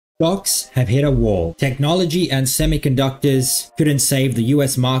Stocks have hit a wall. Technology and semiconductors couldn't save the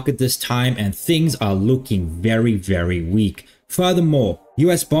US market this time, and things are looking very, very weak. Furthermore,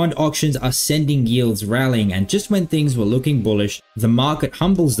 US bond auctions are sending yields rallying, and just when things were looking bullish, the market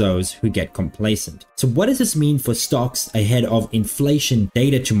humbles those who get complacent. So what does this mean for stocks ahead of inflation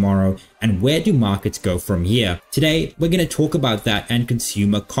data tomorrow, and where do markets go from here? Today, we're going to talk about that and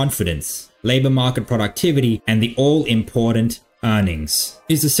consumer confidence, labor market productivity, and the all-important earnings.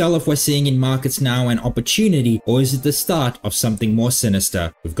 Is the sell-off we're seeing in markets now an opportunity, or is it the start of something more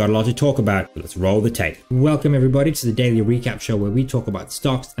sinister? We've got a lot to talk about, so let's roll the tape. Welcome everybody to the daily recap show where we talk about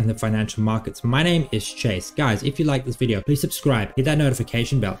stocks and the financial markets. My name is Chase. Guys, if you like this video, please subscribe, hit that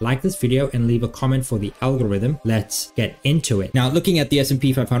notification bell, like this video, and leave a comment for the algorithm. Let's get into it. Now, looking at the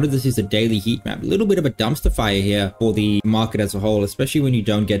S&P 500, this is a daily heat map. A little bit of a dumpster fire here for the market as a whole, especially when you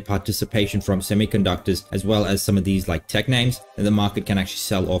don't get participation from semiconductors as well as some of these like tech names. And the market can actually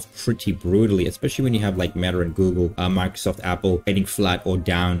sell off pretty brutally, especially when you have like Meta and Google, Microsoft, Apple heading flat or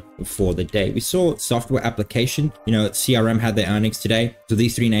down for the day. We saw software application, CRM had their earnings today. So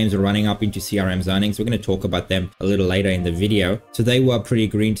these three names are running up into CRM's earnings. We're going to talk about them a little later in the video. So they were pretty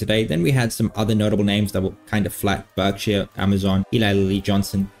green today. Then we had some other notable names that were kind of flat: Berkshire, Amazon, Eli Lilly,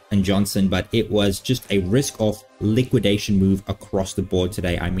 Johnson & Johnson, but it was just a risk of liquidation move across the board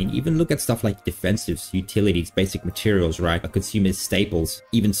today. I mean, even look at stuff like defensives, utilities, basic materials, right? Consumer staples,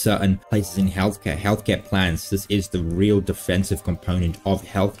 even certain places in healthcare plans. This is the real defensive component of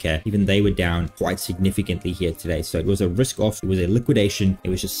healthcare. Even they were down quite significantly here today. So it was a risk off, it was a liquidation, it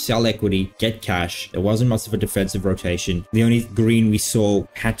was just sell equity, get cash. There wasn't much of a defensive rotation. The only green we saw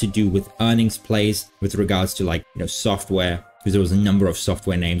had to do with earnings plays with regards to like, software, because there was a number of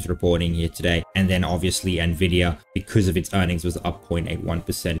software names reporting here today. And then obviously Nvidia, because of its earnings, was up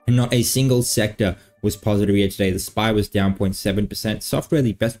 0.81%. And not a single sector was positive here today. The SPY was down 0.7%. Software,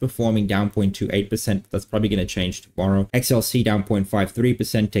 the best performing, down 0.28%. That's probably going to change tomorrow. XLC down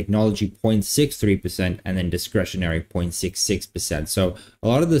 0.53%, technology 0.63%, and then discretionary 0.66%. So a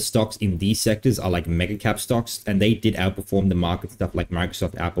lot of the stocks in these sectors are like mega cap stocks, and they did outperform the market, stuff like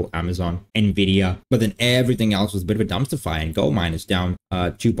Microsoft, Apple, Amazon, Nvidia. But then everything else was a bit of a dumpster fire, and gold miners down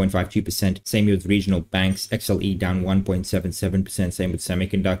 2.52%. Same with regional banks. XLE down 1.77%. Same with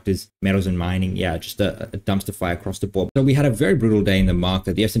semiconductors, metals and mining. Yeah, just a dumpster fire across the board. So we had a very brutal day in the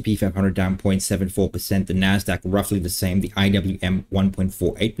market. The S&P 500 down 0.74%. The Nasdaq roughly the same. The IWM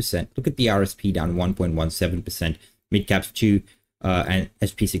 1.48%. Look at the RSP down 1.17%. Mid caps 2. And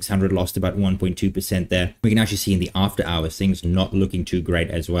SP600 lost about 1.2% there. We can actually see in the after hours, things not looking too great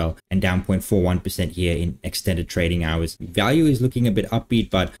as well, and down 0.41% here in extended trading hours. Value is looking a bit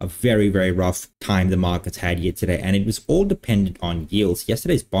upbeat, but a very, very rough time the markets had here today, and it was all dependent on yields.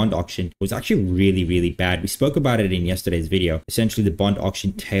 Yesterday's bond auction was actually really, really bad. We spoke about it in yesterday's video. Essentially, the bond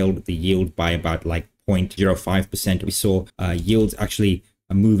auction tailed the yield by about like 0.05%. We saw yields actually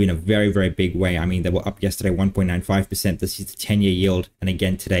move in a very, very big way. I mean, they were up yesterday 1.95%. This is the 10-year yield, and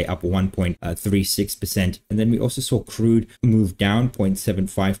again today up 1.36%. And then we also saw crude move down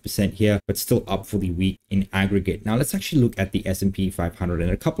 0.75% here, but still up for the week in aggregate. Now let's actually look at the S&P 500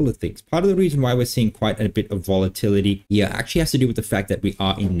 and a couple of things. Part of the reason why we're seeing quite a bit of volatility here actually has to do with the fact that we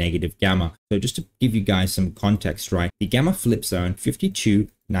are in negative gamma. So just to give you guys some context, right? The gamma flip zone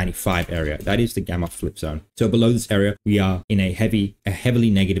 52.95 area, that is the gamma flip zone. So below this area, we are in a heavily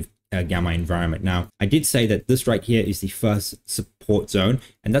negative gamma environment. Now, I did say that this right here is the first support zone,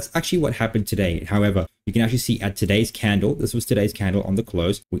 and that's actually what happened today. However, you can actually see at today's candle, this was today's candle on the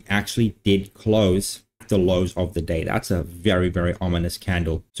close, we actually did close the lows of the day. That's a very, very ominous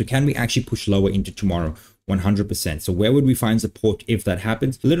candle. So can we actually push lower into tomorrow? 100%. So where would we find support if that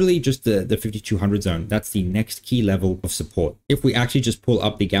happens? Literally just the 5200 zone. That's the next key level of support. If we actually just pull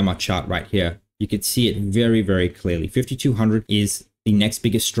up the gamma chart right here, you can see it very, very clearly. 5200 is the next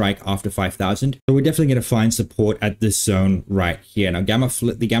biggest strike after 5,000. So we're definitely going to find support at this zone right here. Now,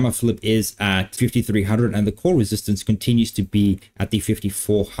 the gamma flip is at 5,300, and the core resistance continues to be at the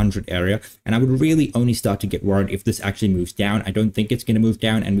 5,400 area. And I would really only start to get worried if this actually moves down. I don't think it's going to move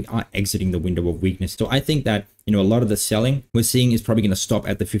down, and we are exiting the window of weakness. So I think that a lot of the selling we're seeing is probably going to stop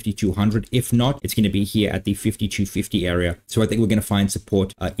at the 5,200. If not, it's going to be here at the 5,250 area. So I think we're going to find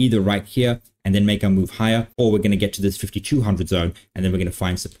support either right here and then make our move higher, or we're going to get to this 5,200 zone and then we're going to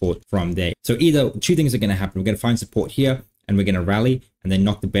find support from there. So either two things are going to happen. We're going to find support here and we're going to rally, and then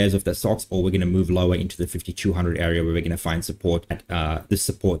knock the bears off that stocks, or we're going to move lower into the 5200 area where we're going to find support at the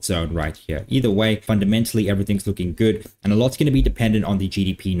support zone right here. Either way, fundamentally, everything's looking good, and a lot's going to be dependent on the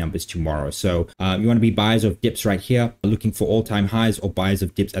GDP numbers tomorrow. So you want to be buyers of dips right here, looking for all-time highs, or buyers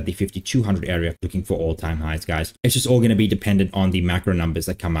of dips at the 5200 area, looking for all-time highs, guys. It's just all going to be dependent on the macro numbers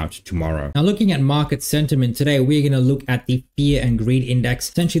that come out tomorrow. Now, looking at market sentiment today, we're going to look at the fear and greed index.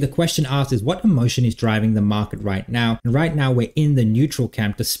 Essentially, the question asked is what emotion is driving the market right now? And right now, we're in the neutral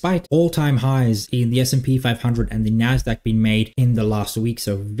camp, despite all-time highs in the S&P 500 and the Nasdaq being made in the last week.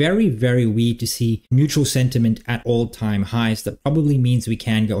 So very, very weird to see neutral sentiment at all-time highs. That probably means we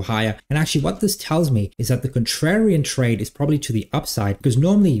can go higher. And actually, what this tells me is that the contrarian trade is probably to the upside, because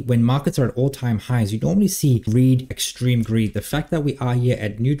normally when markets are at all-time highs, you normally see greed, extreme greed. The fact that we are here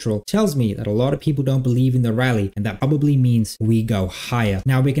at neutral tells me that a lot of people don't believe in the rally, and that probably means we go higher.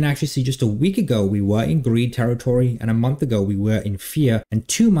 Now, we can actually see just a week ago we were in greed territory, and a month ago we were in fear, and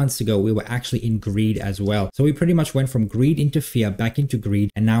 2 months ago we were actually in greed as well. So we pretty much went from greed into fear, back into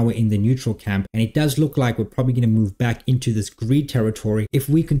greed, and now we're in the neutral camp. And it does look like we're probably going to move back into this greed territory if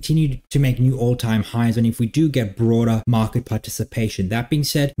we continue to make new all-time highs, and if we do get broader market participation. That being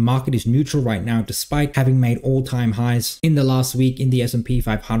said, market is neutral right now, despite having made all-time highs in the last week in the S&P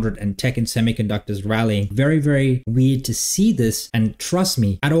 500 and tech and semiconductors rallying. Very, very weird to see this, and trust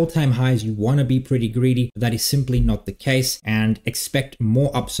me, at all-time highs you want to be pretty greedy, but that is simply not the case, and expect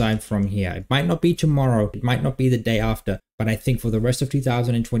more upside from here. It might not be tomorrow, it might not be the day after, but I think for the rest of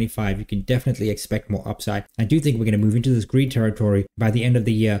 2025, you can definitely expect more upside. I do think we're going to move into this greed territory by the end of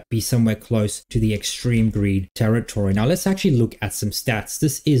the year, be somewhere close to the extreme greed territory. Now, let's actually look at some stats.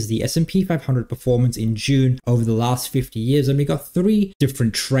 This is the S&P 500 performance in June over the last 50 years, and we got 3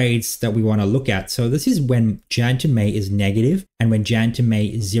 different trades that we want to look at. So this is when Jan to May is negative, and when Jan to May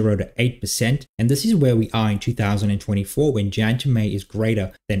is 0 to 8%. And this is where we are in 2024, when Jan to May is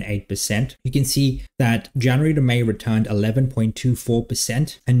greater than 8%. You can see that January to May returned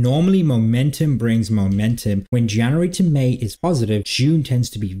 11.24%. And normally momentum brings momentum. When January to May is positive, June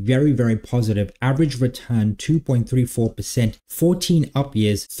tends to be very, very positive. Average return 2.34%, 14 up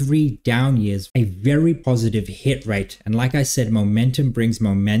years, 3 down years, a very positive hit rate. And like I said, momentum brings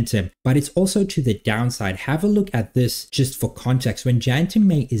momentum, but it's also to the downside. Have a look at this just for context. When Jan to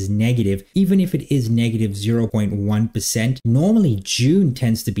May is negative, even if it is negative 0.1%, normally June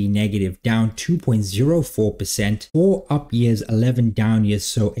tends to be negative, down 2.04%, 4 up years, 11 down years.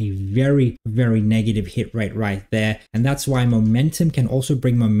 So a very, very negative hit rate right there. And that's why momentum can also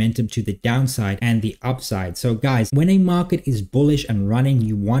bring momentum to the downside and the upside. So guys, when a market is bullish and running,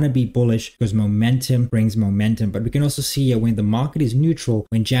 you want to be bullish because momentum brings momentum. But we can also see here when the market is neutral,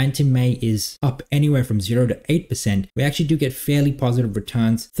 when Jan to May is up anywhere from 0 to 8%, we actually do get fairly positive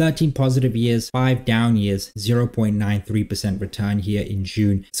returns. 13 positive years, 5 down years, 0.93% return here in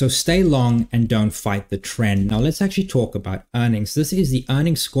June. So stay long and don't fight the trend. Now let's actually talk about earnings. This is the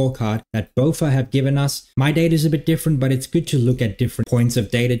earnings scorecard that BofA have given us. My data is a bit different, but it's good to look at different points of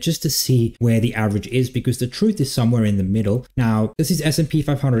data just to see where the average is, because the truth is somewhere in the middle. Now, this is S&P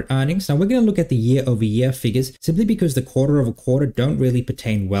 500 earnings. Now we're going to look at the year over year figures simply because the quarter over quarter don't really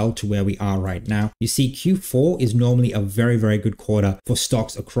pertain well to where we are right now. You see, Q4 is normally a very, very good quarter for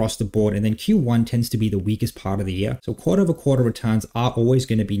stocks across the board, and then Q1 tends to be the weakest part of the year. So quarter over quarter returns are always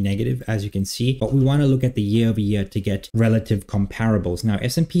going to be negative, as you can see, but we want to look at the year over year to get relative comparables. Now,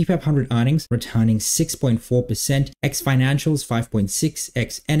 S&P 500 earnings returning 6.4%, X financials 5.6,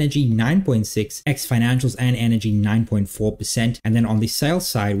 X energy 9.6, X financials and energy 9.4%. And then on the sales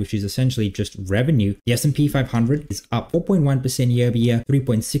side, which is essentially just revenue, the S&P 500 is up 4.1% year over year,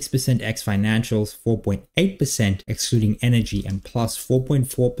 3.6% X financials, 4.8% excluding energy, and plus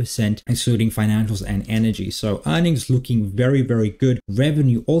 4.4% excluding financials and energy. So earnings looking very, very good.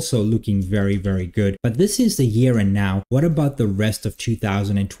 Revenue also looking very, very good. But this is the year and now. What about the rest of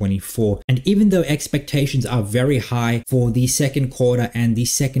 2024? And even though expectations are very high for the second quarter and the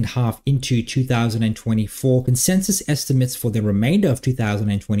second half into 2024, consensus estimates for the remainder of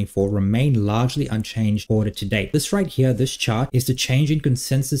 2024 remain largely unchanged quarter to date. This right here, this chart, is the change in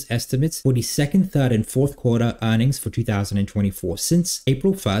consensus estimates for the second, third, and fourth quarter earnings for 2024 since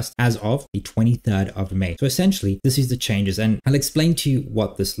April 1st as of the 23rd of May. So essentially, this is the changes, and I'll explain to you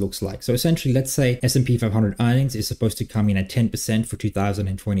what this looks like. So essentially, let's say S&P 500 earnings is supposed to come in at 10% for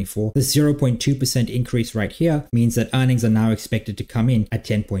 2024. The 0.2% increase right here means that earnings are now expected to come in at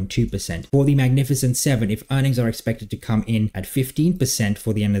 10.2%. For the Magnificent Seven, if earnings are expected to come in at 15%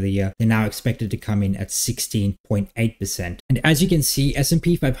 for the end of the year, they're now expected to come in at 16.8%. And as you can see,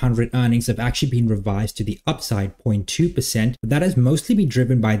 S&P 500 earnings have actually been revised to the upside 0.2%, but that has mostly been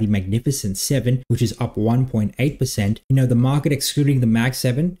driven by the Magnificent Seven, which is up 1.8%. You know, the market excluding the Mag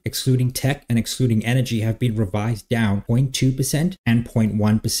 7, excluding tech and excluding energy have been revised down 0.2% and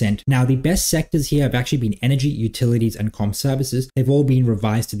 0.1%. Now, the best sectors here have actually been energy, utilities, and comm services. They've all been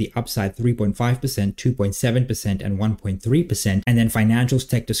revised to the upside 3.5%, 2.7%, and 1.3%. And then financials,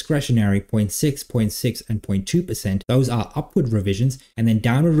 tech, discretionary 0.6, 0.6, and 0.2%. Those are upward revisions. And then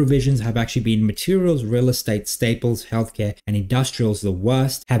downward revisions have actually been materials, real estate, staples, healthcare, and industrials, the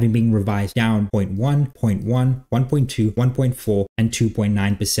worst, having been revised down 0.1, 0.1, 1.2, 1.4, and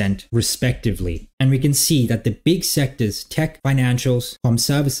 2.9% respectively. And we can see that the big sectors, tech, financials, comm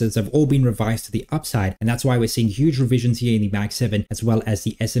services, have all been revised to the upside. And that's why we're seeing huge revisions here in the Mag 7 as well as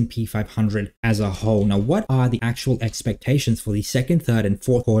the S&P 500 as a whole. Now, what are the actual expectations for the second, third, and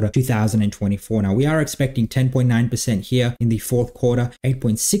fourth quarter 2024? Now, we are expecting 10.9% here in the fourth quarter,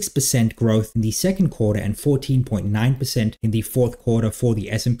 8.6% growth in the second quarter, and 14.9% in the fourth quarter for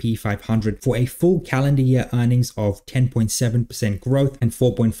the S&P 500 for a full calendar year earnings of 10.7% growth and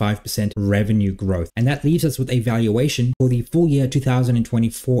 4.5% revenue growth. And that leaves us with a valuation for the full year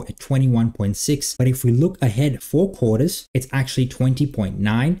 2024 at 21.6. But if we look ahead 4 quarters, it's actually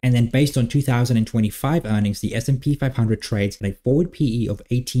 20.9. And then based on 2025 earnings, the S&P 500 trades at a forward PE of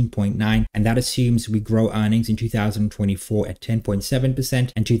 18.9. And that assumes we grow earnings in 2024 at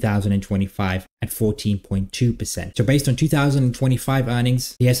 10.7% and 2025 at 14.2%. So based on 2025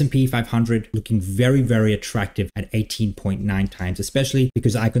 earnings, the S&P 500 looking very, very attractive at 18.9 times, especially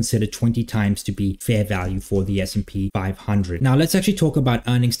because I consider 20 times to be fair value for the S&P 500. Now let's actually talk about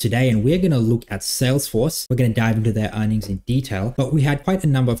earnings today, and we're going to look at Salesforce. We're going to dive into their earnings in detail, but we had quite a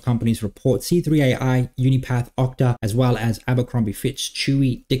number of companies report: C3AI, Unipath, Okta, as well as Abercrombie Fitch,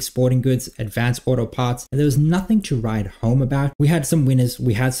 Chewy, Dick's Sporting Goods, Advanced Auto Parts, and there was nothing to write home about. We had some winners,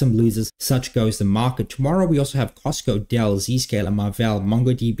 we had some losers. Such goes the market. Tomorrow we also have Costco, Dell, Zscaler, Marvell,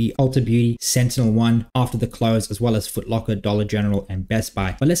 MongoDB, Ulta Beauty, Sentinel One after the close, as well as Foot Locker, Dollar General, and Best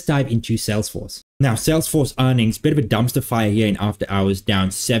Buy. But let's dive into Salesforce. Now, Salesforce earnings, bit of a dumpster fire here in after hours, down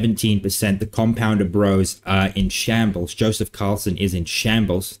 17%. The compounder bros are in shambles. Joseph Carlson is in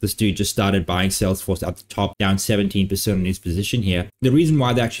shambles. This dude just started buying Salesforce at the top, down 17% in his position here. The reason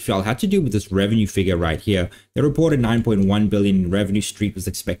why they actually fell had to do with this revenue figure right here. They reported 9.1 billion in revenue. Street was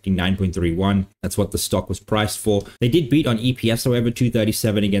expecting 9.31. That's what the stock was priced for. They did beat on EPS, however,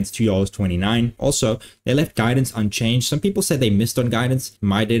 2.37 against $2.29. Also, they left guidance unchanged. Some people said they missed on guidance.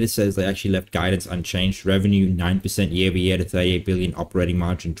 My data says they actually left guidance unchanged. Revenue 9% year over year to 38 billion, operating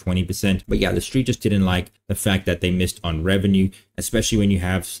margin 20%. But yeah, the street just didn't like the fact that they missed on revenue, especially when you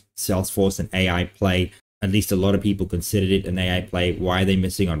have Salesforce and AI play. At least a lot of people considered it an AI play. Why are they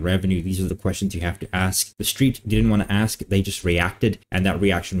missing on revenue? These are the questions you have to ask. The street didn't want to ask. They just reacted. And that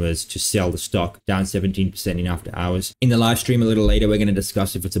reaction was to sell the stock, down 17% in after hours. In the live stream a little later, we're going to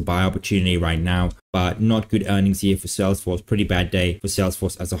discuss if it's a buy opportunity right now. But not good earnings here for Salesforce. Pretty bad day for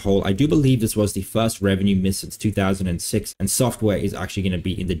Salesforce as a whole. I do believe this was the first revenue miss since 2006. And software is actually going to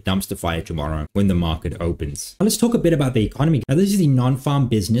be in the dumpster fire tomorrow when the market opens. Now let's talk a bit about the economy. Now this is the non-farm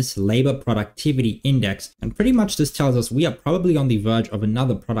business labor productivity index. And pretty much this tells us we are probably on the verge of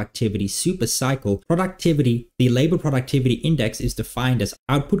another productivity super cycle. Productivity, the labor productivity index, is defined as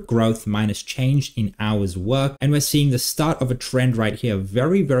output growth minus change in hours worked. And we're seeing the start of a trend right here,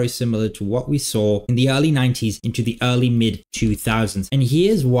 very, very similar to what we saw in the early 90s into the early mid 2000s. And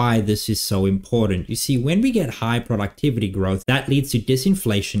here's why this is so important. You see, when we get high productivity growth, that leads to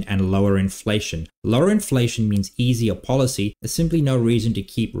disinflation and lower inflation. Lower inflation means easier policy. There's simply no reason to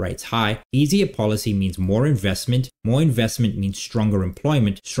keep rates high. Easier policy means more investment. More investment means stronger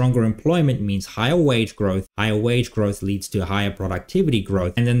employment. Stronger employment means higher wage growth. Higher wage growth leads to higher productivity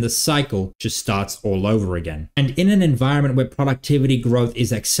growth. And then the cycle just starts all over again. And in an environment where productivity growth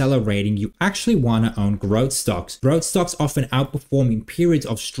is accelerating, you actually want to own growth stocks. Growth stocks often outperform in periods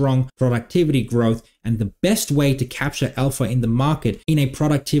of strong productivity growth. And the best way to capture alpha in the market in a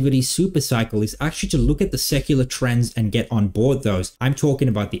productivity super cycle is actually to look at the secular trends and get on board those. I'm talking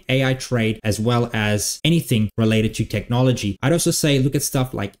about the AI trade as well as anything related to technology. I'd also say look at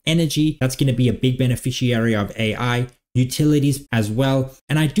stuff like energy. That's going to be a big beneficiary of AI. utilities as well.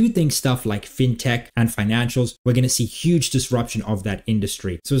 And I do think stuff like fintech and financials, we're going to see huge disruption of that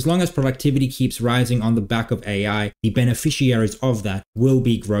industry. So as long as productivity keeps rising on the back of AI, the beneficiaries of that will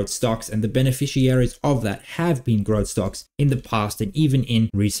be growth stocks, and the beneficiaries of that have been growth stocks in the past and even in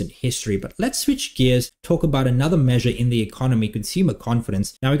recent history. But let's switch gears, talk about another measure in the economy, consumer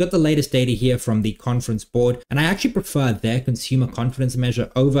confidence. Now we got the latest data here from the Conference Board, and I actually prefer their consumer confidence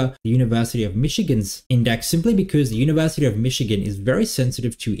measure over the University of Michigan's index simply because the University of Michigan is very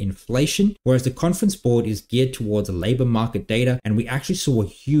sensitive to inflation, whereas the Conference Board is geared towards labor market data. And we actually saw a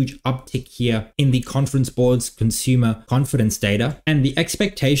huge uptick here in the Conference Board's consumer confidence data. And the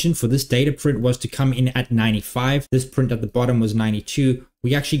expectation for this data print was to come in at 95. This print at the bottom was 92.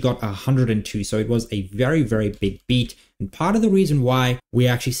 We actually got 102. So it was a very, very big beat. And part of the reason why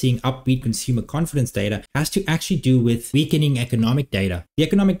we're actually seeing upbeat consumer confidence data has to actually do with weakening economic data. The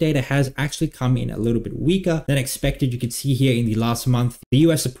economic data has actually come in a little bit weaker than expected. You can see here in the last month, the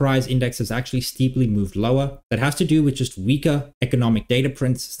US surprise index has actually steeply moved lower. That has to do with just weaker economic data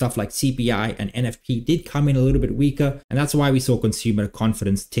prints. Stuff like CPI and NFP did come in a little bit weaker. And that's why we saw consumer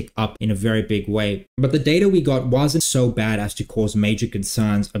confidence tick up in a very big way. But the data we got wasn't so bad as to cause major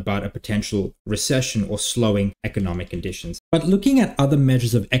concerns about a potential recession or slowing economic conditions. But looking at other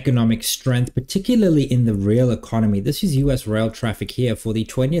measures of economic strength, particularly in the real economy, this is US rail traffic here for the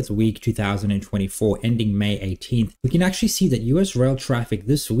 20th week 2024 ending May 18th. We can actually see that US rail traffic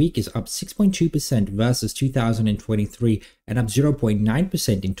this week is up 6.2% versus 2023 and up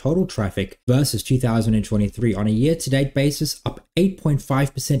 0.9% in total traffic versus 2023. On a year-to-date basis, up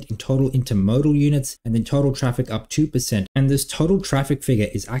 8.5% in total intermodal units, and then total traffic up 2%. And this total traffic figure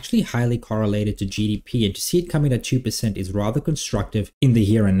is actually highly correlated to GDP, and to see it coming at 2% is rather constructive in the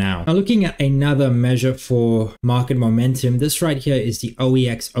here and now. Now looking at another measure for market momentum, this right here is the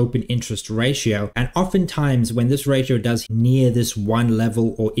OEX open interest ratio. And oftentimes when this ratio does near this one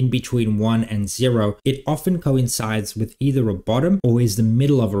level or in between 1 and 0, it often coincides with either a bottom or is the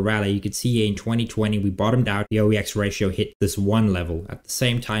middle of a rally. You can see here in 2020, we bottomed out, the OEX ratio hit this 1 level. At the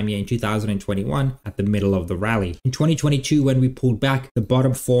same time here in 2021, at the middle of the rally. In 2022, when we pulled back, the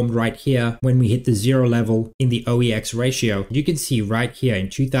bottom formed right here when we hit the 0 level in the OEX ratio. You can see right here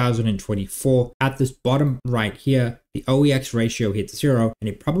in 2024, at this bottom right here, the OEX ratio hits 0, and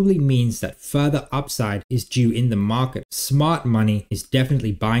it probably means that further upside is due in the market. Smart money is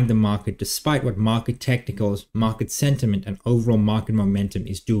definitely buying the market despite what market technicals, market sentiment, and overall market momentum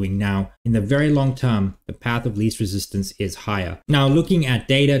is doing now. In the very long term, the path of least resistance is higher. Now looking at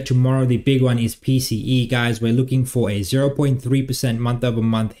data, tomorrow the big one is PCE, guys. We're looking for a 0.3% month over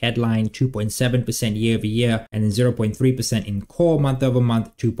month headline, 2.7% year over year, and then 0.3% in core month over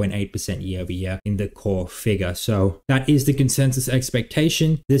month, 2.8% year over year in the core figure. So that is the consensus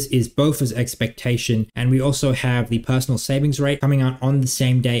expectation. This is BOFA's expectation. And we also have the personal savings rate coming out on the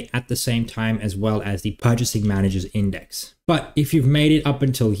same day at the same time, as well as the purchasing managers index. But if you've made it up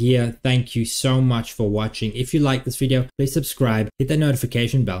until here, thank you so much for watching. If you like this video, please subscribe, hit that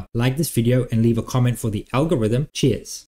notification bell, like this video, and leave a comment for the algorithm. Cheers.